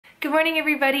Good morning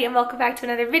everybody and welcome back to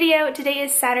another video. Today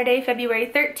is Saturday, February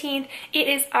 13th. It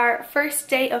is our first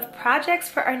day of projects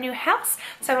for our new house.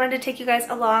 So I wanted to take you guys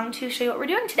along to show you what we're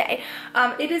doing today.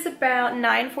 It is about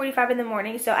 9:45 in the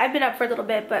morning, so I've been up for a little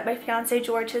bit, but my fiance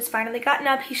George has finally gotten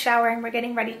up. He's showering, we're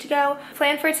getting ready to go.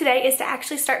 Plan for today is to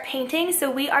actually start painting.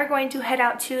 So we are going to head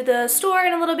out to the store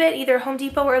in a little bit, either Home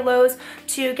Depot or Lowe's,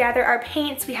 to gather our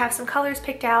paints. We have some colors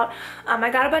picked out. I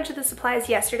got a bunch of the supplies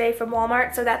yesterday from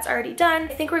Walmart, so that's already done.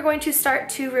 I think we're going to start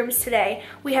 2 rooms today.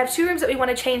 We have 2 rooms that we want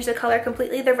to change the color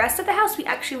completely. The rest of the house we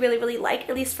actually really like,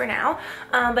 at least for now,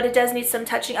 but it does need some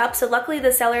touching up. So luckily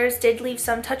the sellers did leave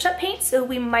some touch-up paint, so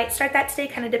we might start that today,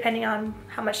 kind of depending on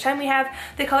how much time we have.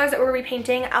 The colors that we're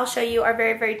repainting, I'll show you, are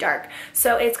very dark,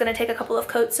 so it's going to take a couple of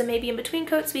coats, so maybe in between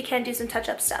coats we can do some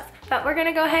touch-up stuff. But we're going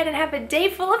to go ahead and have a day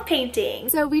full of painting.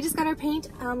 So we just got our paint.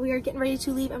 We are getting ready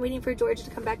to leave. I'm waiting for George to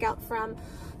come back out from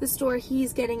the store.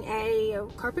 He's getting a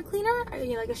carpet cleaner,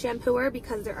 like a shampooer,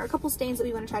 because there are a couple stains that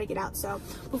we want to try to get out. So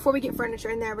before we get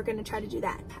furniture in there, we're going to try to do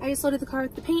that. I just loaded the car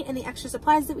with the paint and the extra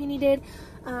supplies that we needed.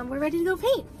 We're ready to go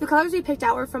paint. The colors we picked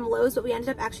out were from Lowe's, but we ended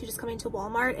up actually just coming to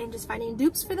Walmart and just finding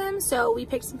dupes for them. So we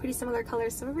picked some pretty similar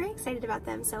colors, so we're very excited about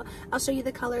them. So I'll show you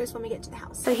the colors when we get to the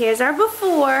house. So here's our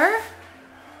before.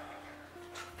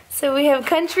 So we have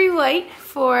country white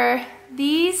for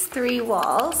these 3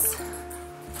 walls.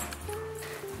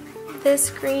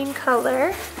 This green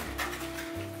color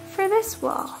for this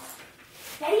wall.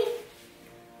 Ready?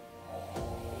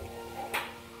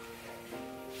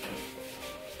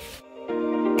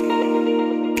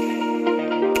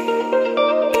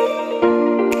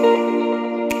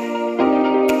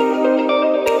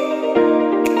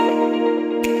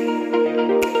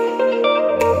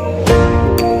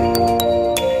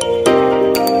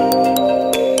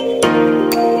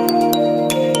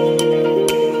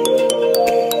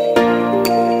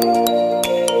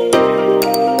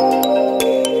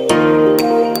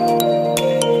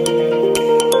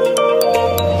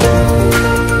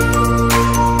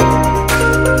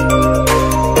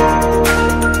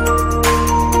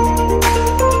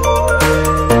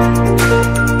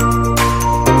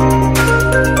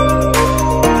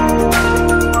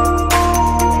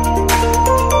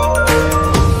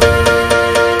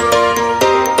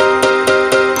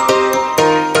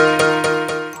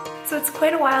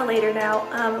 Later now.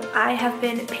 I have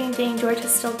been painting. George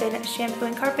has still been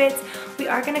shampooing carpets. We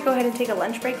are going to go ahead and take a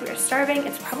lunch break. We are starving.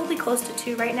 It's probably close to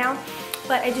 2 right now,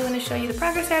 but I do want to show you the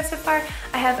progress I have so far.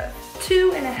 I have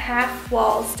 2.5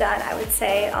 walls done, I would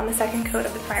say, on the second coat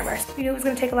of the primer. We knew it was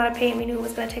going to take a lot of paint. We knew it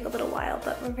was going to take a little while,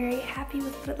 but we're very happy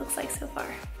with what it looks like so far.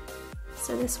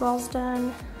 So this wall's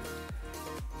done.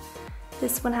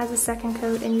 This one has a second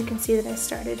coat, and you can see that I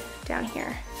started down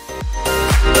here.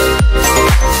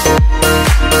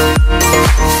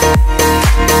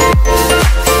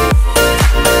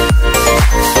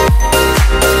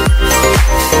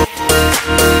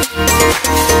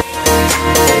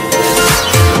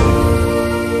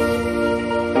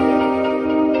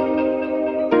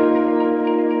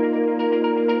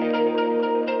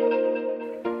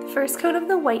 First coat of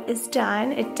the white is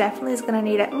done. It definitely is going to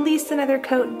need at least another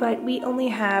coat, but we only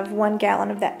have 1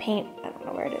 gallon of that paint. I don't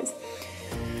know where it is.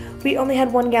 We only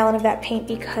had 1 gallon of that paint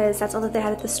because that's all that they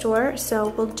had at the store. So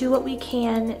we'll do what we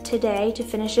can today to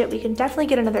finish it. We can definitely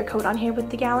get another coat on here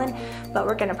with the gallon, but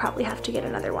we're going to probably have to get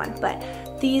another one.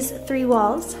 But these 3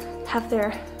 walls have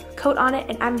their coat on it,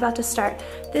 and I'm about to start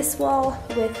this wall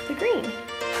with the green.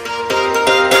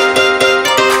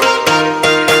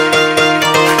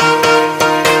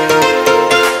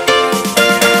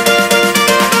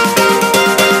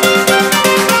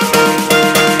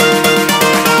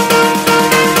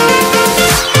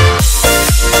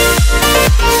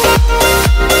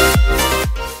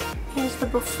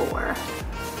 Before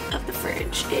of the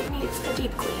fridge. It needs a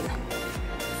deep clean.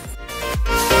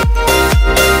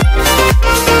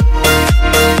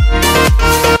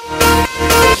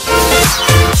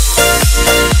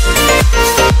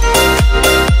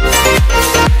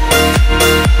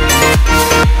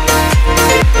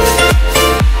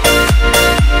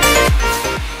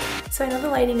 So I know the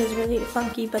lighting is really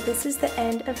funky, but this is the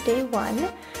end of day 1.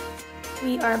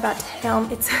 We are about to head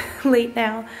home. It's late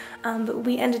now, but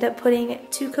we ended up putting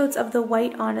 2 coats of the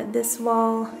white on this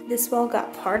wall. This wall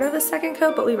got part of the second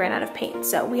coat, but we ran out of paint,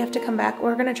 so we have to come back.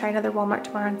 We're gonna try another Walmart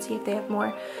tomorrow and see if they have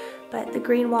more. But the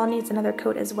green wall needs another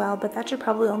coat as well, but that should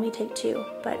probably only take 2.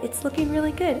 But it's looking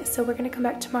really good, so we're gonna come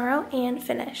back tomorrow and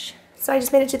finish. So I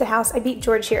just made it to the house. I beat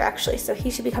George here actually, so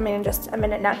he should be coming in just a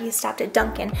minute now. He stopped at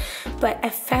Dunkin', but I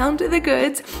found the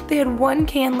goods. They had one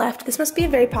can left. This must be a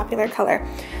very popular color.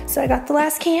 So I got the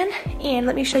last can, and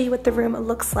let me show you what the room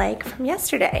looks like from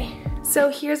yesterday. So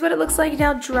here's what it looks like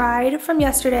now dried from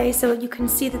yesterday. So you can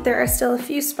see that there are still a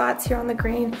few spots here on the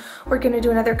green. We're gonna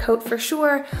do another coat for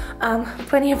sure.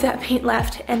 Plenty of that paint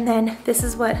left. And then this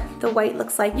is what the white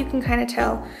looks like. You can kind of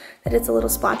tell that it's a little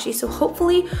splotchy. So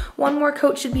hopefully one more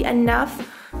coat should be enough.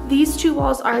 These two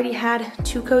walls already had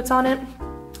 2 coats on it.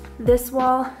 This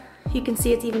wall, you can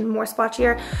see it's even more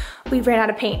splotchier. We ran out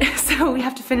of paint, so we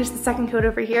have to finish the second coat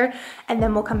over here, and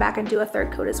then we'll come back and do a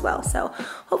third coat as well. So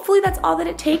hopefully that's all that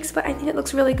it takes, but I think it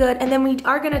looks really good. And then we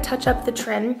are gonna touch up the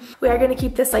trim. We are gonna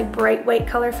keep this like bright white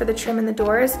color for the trim and the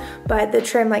doors, but the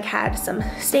trim like had some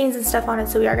stains and stuff on it,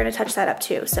 so we are gonna touch that up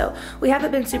too. So we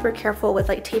haven't been super careful with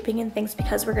like taping and things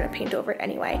because we're gonna paint over it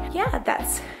anyway. Yeah,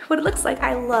 that's what it looks like.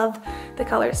 I love the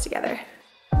colors together.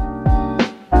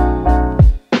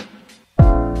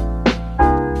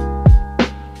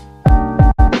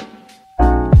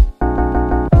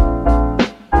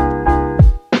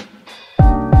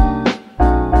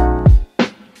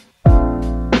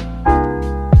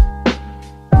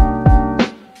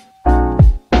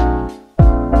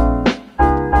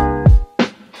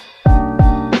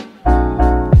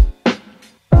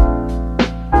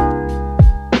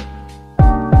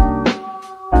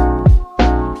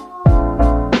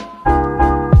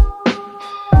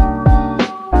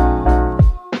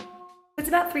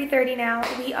 About 3:30 now.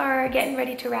 We are getting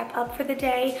ready to wrap up for the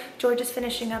day. George is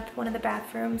finishing up one of the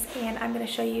bathrooms, and I'm going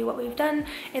to show you what we've done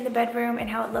in the bedroom and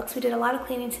how it looks. We did a lot of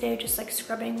cleaning today, just like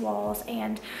scrubbing walls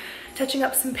and touching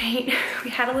up some paint. We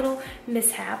had a little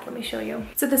mishap. Let me show you.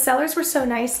 So the sellers were so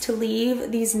nice to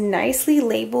leave these nicely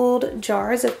labeled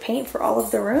jars of paint for all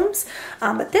of the rooms,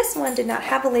 but this one did not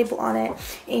have a label on it,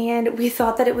 and we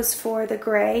thought that it was for the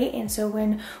gray. And so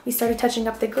when we started touching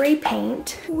up the gray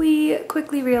paint, we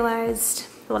quickly realized,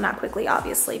 well, not quickly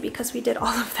obviously, because we did all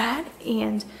of that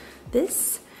and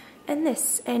this,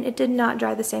 and it did not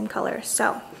dry the same color.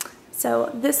 So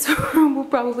this room will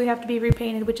probably have to be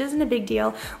repainted, which isn't a big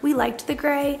deal. We liked the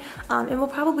gray, and we'll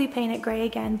probably paint it gray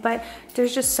again, but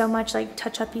there's just so much like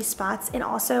touch-uppy spots. And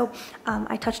also,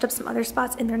 I touched up some other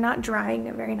spots and they're not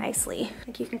drying very nicely.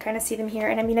 Like you can kind of see them here.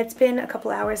 And I mean, it's been a couple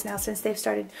hours now since they've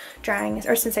started drying,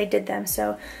 or since I did them.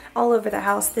 So all over the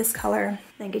house, this color,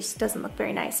 like it just doesn't look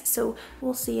very nice. So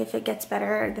we'll see if it gets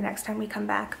better the next time we come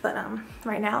back. But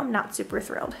right now, I'm not super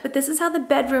thrilled. But this is how the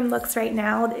bedroom looks right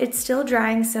now. It's still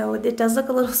drying, so it does look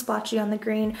a little splotchy on the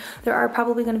green. There are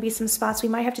probably going to be some spots. We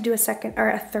might have to do a second or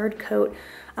a third coat.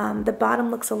 The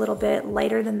bottom looks a little bit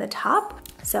lighter than the top,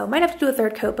 so might have to do a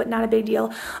third coat, but not a big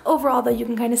deal. Overall though, you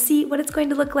can kind of see what it's going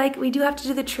to look like. We do have to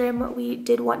do the trim. We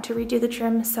did want to redo the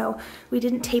trim, so we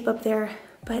didn't tape up there,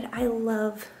 but I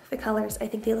love the colors. I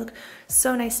think they look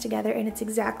so nice together, and it's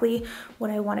exactly what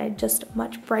I wanted, just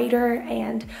much brighter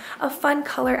and a fun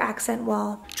color accent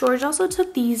wall. George also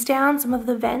took these down, some of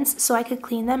the vents, so I could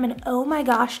clean them, and oh my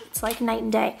gosh, it's like night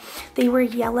and day. They were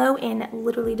yellow and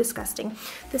literally disgusting.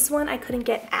 This one I couldn't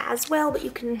get as well, but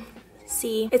you can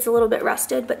see it's a little bit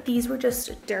rusted, but these were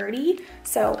just dirty,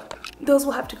 so those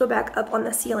will have to go back up on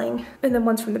the ceiling, and then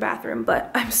one's from the bathroom,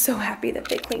 but I'm so happy that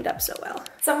they cleaned up so well.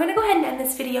 So I'm gonna go ahead and end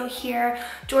this video here.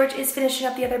 George is finishing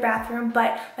up the other bathroom,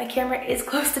 but my camera is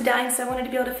close to dying, so I wanted to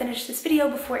be able to finish this video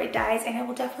before it dies, and I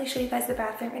will definitely show you guys the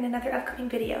bathroom in another upcoming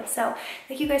video. So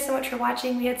thank you guys so much for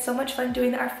watching. We had so much fun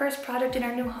doing our first project in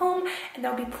our new home, and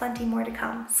there'll be plenty more to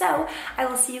come. So I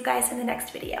will see you guys in the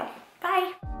next video.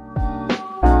 Bye!